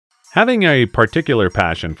Having a particular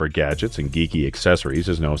passion for gadgets and geeky accessories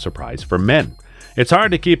is no surprise for men. It's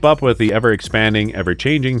hard to keep up with the ever-expanding,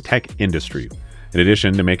 ever-changing tech industry. In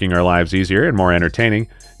addition to making our lives easier and more entertaining,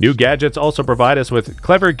 new gadgets also provide us with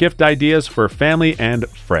clever gift ideas for family and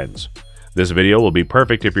friends. This video will be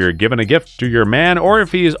perfect if you're giving a gift to your man or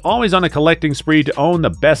if he is always on a collecting spree to own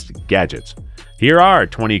the best gadgets. Here are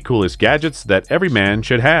 20 coolest gadgets that every man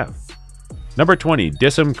should have. Number 20.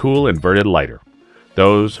 Dism Cool Inverted Lighter.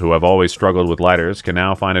 Those who have always struggled with lighters can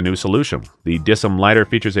now find a new solution. The Dism lighter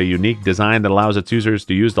features a unique design that allows its users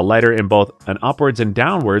to use the lighter in both an upwards and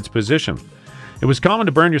downwards position. It was common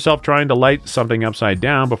to burn yourself trying to light something upside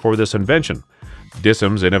down before this invention.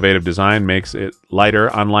 Dism's innovative design makes it lighter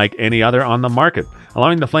unlike any other on the market,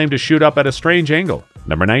 allowing the flame to shoot up at a strange angle.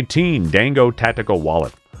 Number 19. Dango Tactical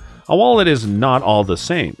Wallet. A wallet is not all the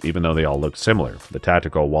same, even though they all look similar. The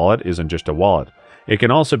tactical wallet isn't just a wallet. It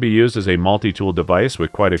can also be used as a multi-tool device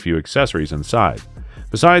with quite a few accessories inside.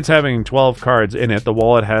 Besides having 12 cards in it, the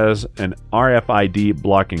wallet has an RFID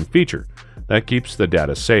blocking feature that keeps the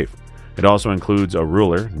data safe. It also includes a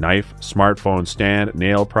ruler, knife, smartphone stand,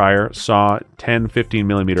 nail prier, saw,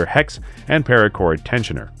 10-15mm hex, and paracord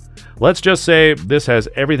tensioner. Let's just say this has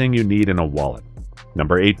everything you need in a wallet.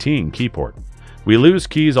 Number 18. Keyport. We lose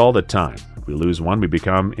keys all the time. If we lose one, we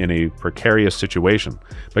become in a precarious situation,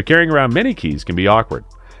 but carrying around many keys can be awkward.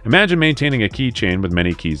 Imagine maintaining a keychain with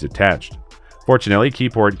many keys attached. Fortunately,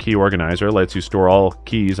 Keyport Key Organizer lets you store all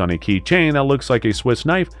keys on a keychain that looks like a Swiss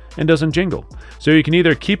knife and doesn't jingle, so you can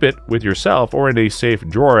either keep it with yourself or in a safe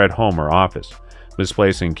drawer at home or office.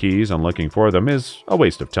 Misplacing keys and looking for them is a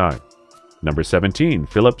waste of time. Number 17.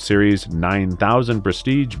 Philips Series 9000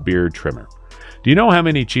 Prestige Beard Trimmer. Do you know how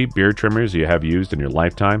many cheap beard trimmers you have used in your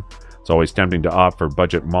lifetime? It's always tempting to opt for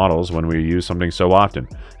budget models when we use something so often,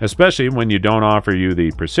 especially when you don't offer you the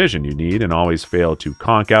precision you need and always fail to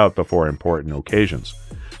conk out before important occasions.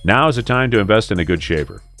 Now is the time to invest in a good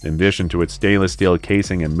shaver. In addition to its stainless steel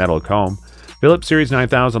casing and metal comb, Philips Series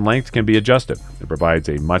 9000 length can be adjusted. It provides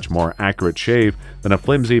a much more accurate shave than a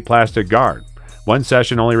flimsy plastic guard. One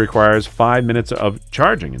session only requires 5 minutes of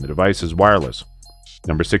charging and the device is wireless.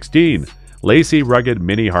 Number 16. Lacy Rugged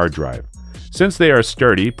Mini Hard Drive. Since they are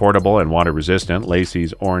sturdy, portable, and water-resistant,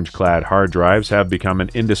 Lacy's orange-clad hard drives have become an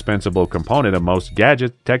indispensable component of most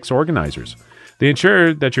gadget text organizers. They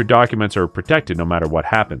ensure that your documents are protected no matter what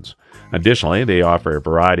happens. Additionally, they offer a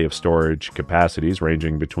variety of storage capacities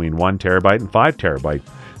ranging between 1 TB and 5 TB,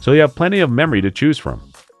 so you have plenty of memory to choose from.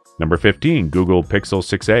 Number 15. Google Pixel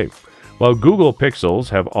 6a. While Google Pixels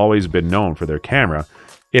have always been known for their camera,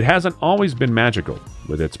 it hasn't always been magical.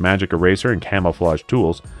 With its magic eraser and camouflage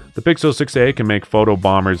tools, the Pixel 6a can make photo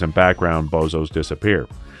bombers and background bozos disappear.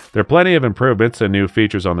 There are plenty of improvements and new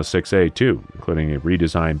features on the 6a too, including a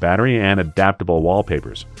redesigned battery and adaptable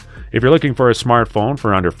wallpapers. If you're looking for a smartphone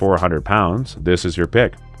for under £400, this is your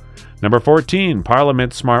pick. Number 14.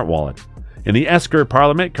 Parliament Smart Wallet. In the Esker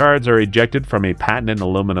Parliament, cards are ejected from a patented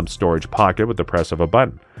aluminum storage pocket with the press of a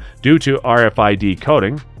button. Due to RFID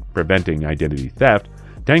coding, preventing identity theft,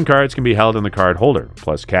 10 cards can be held in the card holder,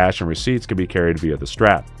 plus cash and receipts can be carried via the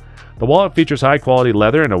strap. The wallet features high-quality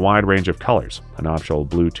leather and a wide range of colors. An optional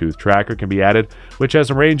Bluetooth tracker can be added, which has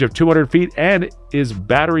a range of 200 feet and is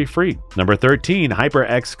battery-free. Number 13.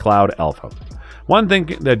 HyperX Cloud Alpha. One thing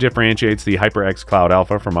that differentiates the HyperX Cloud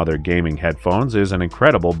Alpha from other gaming headphones is an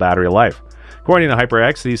incredible battery life. According to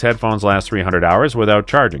HyperX, these headphones last 300 hours without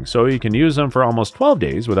charging, so you can use them for almost 12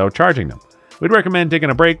 days without charging them. We'd recommend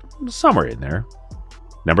taking a break somewhere in there.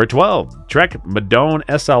 Number 12. Trek Madone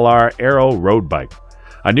SLR Aero Road Bike.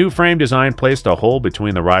 A new frame design placed a hole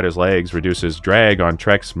between the rider's legs reduces drag on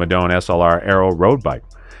Trek's Madone SLR Aero Road Bike.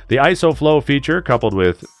 The ISOFlow feature, coupled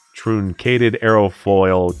with truncated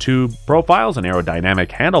aerofoil tube profiles and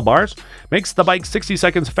aerodynamic handlebars, makes the bike 60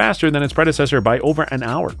 seconds faster than its predecessor by over an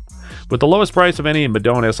hour. With the lowest price of any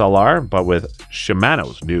Madone SLR, but with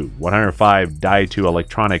Shimano's new 105 Die-2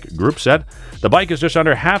 electronic group set, the bike is just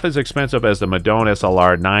under half as expensive as the Madone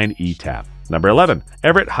SLR 9 E-Tap. Number 11.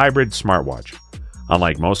 Everett Hybrid Smartwatch.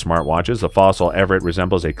 Unlike most smartwatches, the Fossil Everett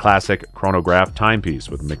resembles a classic chronograph timepiece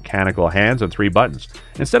with mechanical hands and 3 buttons,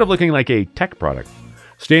 instead of looking like a tech product.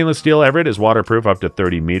 Stainless steel Everett is waterproof up to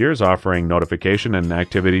 30 meters, offering notification and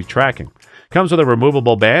activity tracking. Comes with a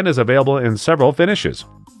removable band, is available in several finishes.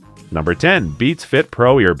 Number 10. Beats Fit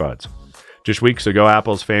Pro Earbuds. Just weeks ago,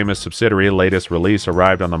 Apple's famous subsidiary latest release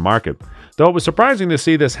arrived on the market. Though it was surprising to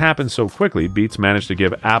see this happen so quickly, Beats managed to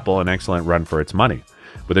give Apple an excellent run for its money.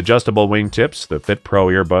 With adjustable wingtips, the Fit Pro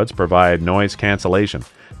earbuds provide noise cancellation,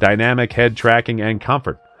 dynamic head tracking, and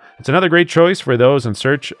comfort. It's another great choice for those in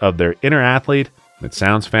search of their inner athlete, and it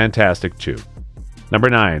sounds fantastic too. Number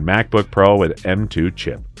 9. MacBook Pro with M2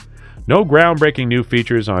 chip. No groundbreaking new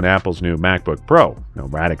features on Apple's new MacBook Pro. No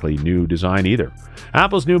radically new design either.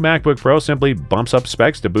 Apple's new MacBook Pro simply bumps up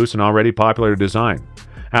specs to boost an already popular design.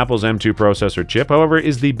 Apple's M2 processor chip, however,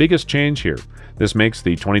 is the biggest change here. This makes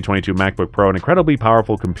the 2022 MacBook Pro an incredibly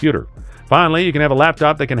powerful computer. Finally, you can have a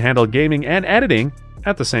laptop that can handle gaming and editing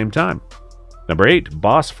at the same time. Number 8.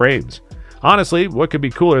 Boss Frames. Honestly, what could be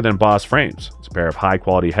cooler than Boss Frames? It's a pair of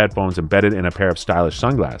high-quality headphones embedded in a pair of stylish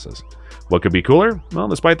sunglasses. What could be cooler? Well,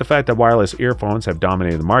 despite the fact that wireless earphones have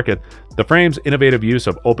dominated the market, the Frame's innovative use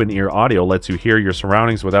of open-ear audio lets you hear your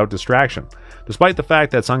surroundings without distraction. Despite the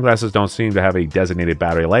fact that sunglasses don't seem to have a designated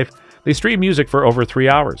battery life, they stream music for over 3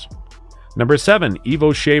 hours. Number 7.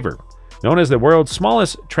 Evo Shaver. Known as the world's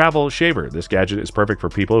smallest travel shaver, this gadget is perfect for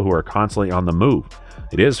people who are constantly on the move.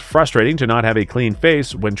 It is frustrating to not have a clean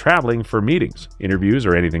face when traveling for meetings, interviews,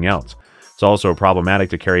 or anything else. It's also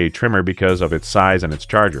problematic to carry a trimmer because of its size and its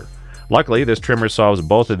charger. Luckily, this trimmer solves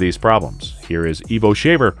both of these problems. Here is Evo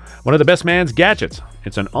Shaver, one of the best man's gadgets.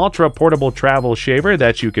 It's an ultra-portable travel shaver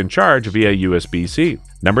that you can charge via USB-C.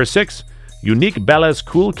 Number 6. Unique Bella's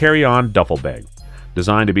Cool Carry-On Duffel Bag.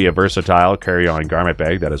 Designed to be a versatile carry-on garment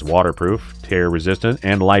bag that is waterproof, tear-resistant,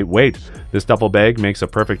 and lightweight, this duffel bag makes a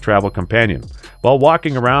perfect travel companion. While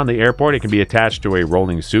walking around the airport, it can be attached to a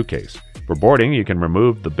rolling suitcase. For boarding, you can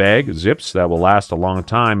remove the bag zips that will last a long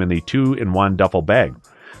time in the 2-in-1 duffel bag.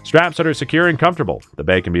 Straps that are secure and comfortable. The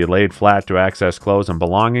bag can be laid flat to access clothes and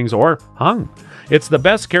belongings or hung. It's the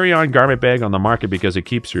best carry-on garment bag on the market because it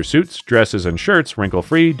keeps your suits, dresses, and shirts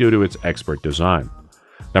wrinkle-free due to its expert design.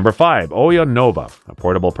 Number 5. Oyo Nova, a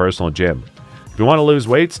portable personal gym. If you want to lose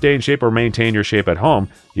weight, stay in shape, or maintain your shape at home,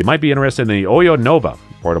 you might be interested in the Oyo Nova,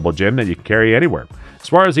 a portable gym that you can carry anywhere. As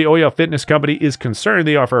far as the Oyo Fitness Company is concerned,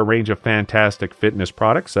 they offer a range of fantastic fitness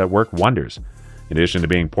products that work wonders. In addition to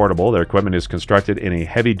being portable, their equipment is constructed in a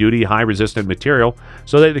heavy-duty, high-resistant material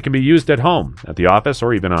so that it can be used at home, at the office,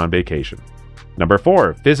 or even on vacation. Number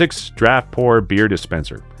 4. Physics Draft Pour Beer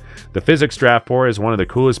Dispenser. The Physics Draft Pour is one of the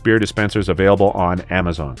coolest beer dispensers available on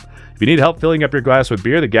Amazon. If you need help filling up your glass with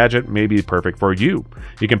beer, the gadget may be perfect for you.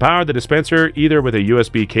 You can power the dispenser either with a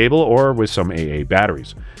USB cable or with some AA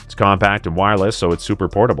batteries. It's compact and wireless, so it's super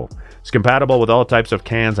portable. It's compatible with all types of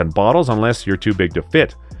cans and bottles unless you're too big to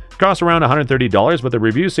fit. It costs around $130, but the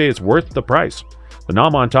reviews say it's worth the price. The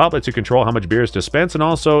knob on top lets you control how much beer is dispensed and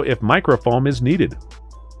also if microfoam is needed.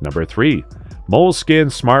 Number 3. Moleskine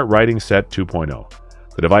Smart Writing Set 2.0.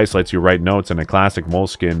 The device lets you write notes in a classic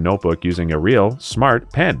Moleskine notebook using a real,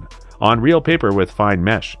 smart pen on real paper with fine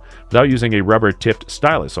mesh, without using a rubber-tipped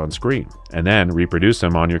stylus on screen, and then reproduce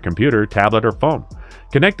them on your computer, tablet, or phone.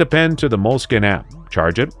 Connect the pen to the Moleskine app,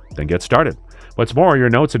 charge it, then get started. What's more, your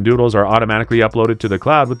notes and doodles are automatically uploaded to the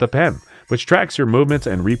cloud with the pen, which tracks your movements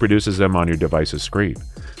and reproduces them on your device's screen.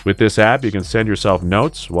 With this app, you can send yourself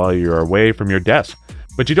notes while you're away from your desk,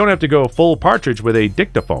 but you don't have to go full partridge with a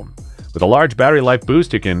dictaphone. With a large battery life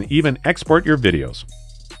boost, you can even export your videos.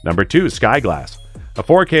 Number 2. Skyglass. A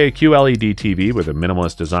 4K QLED TV with a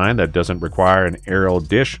minimalist design that doesn't require an aerial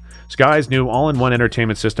dish, Sky's new all-in-one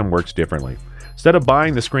entertainment system works differently. Instead of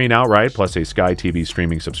buying the screen outright plus a Sky TV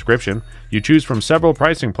streaming subscription, you choose from several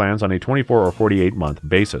pricing plans on a 24 or 48-month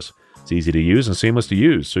basis. It's easy to use and seamless to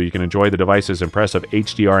use, so you can enjoy the device's impressive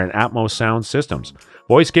HDR and Atmos sound systems,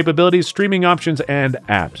 voice capabilities, streaming options, and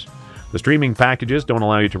apps. The streaming packages don't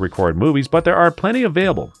allow you to record movies, but there are plenty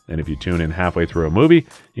available, and if you tune in halfway through a movie,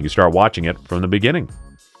 you can start watching it from the beginning.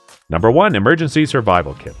 Number 1. Emergency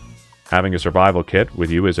Survival Kit. Having a survival kit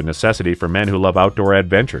with you is a necessity for men who love outdoor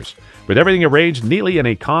adventures. With everything arranged neatly in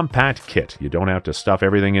a compact kit, you don't have to stuff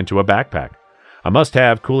everything into a backpack. A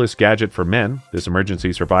must-have coolest gadget for men, this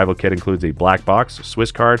emergency survival kit includes a black box,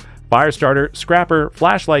 Swiss card, fire starter, scrapper,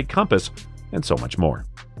 flashlight, compass, and so much more.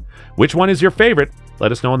 Which one is your favorite?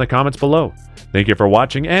 Let us know in the comments below. Thank you for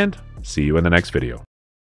watching and see you in the next video.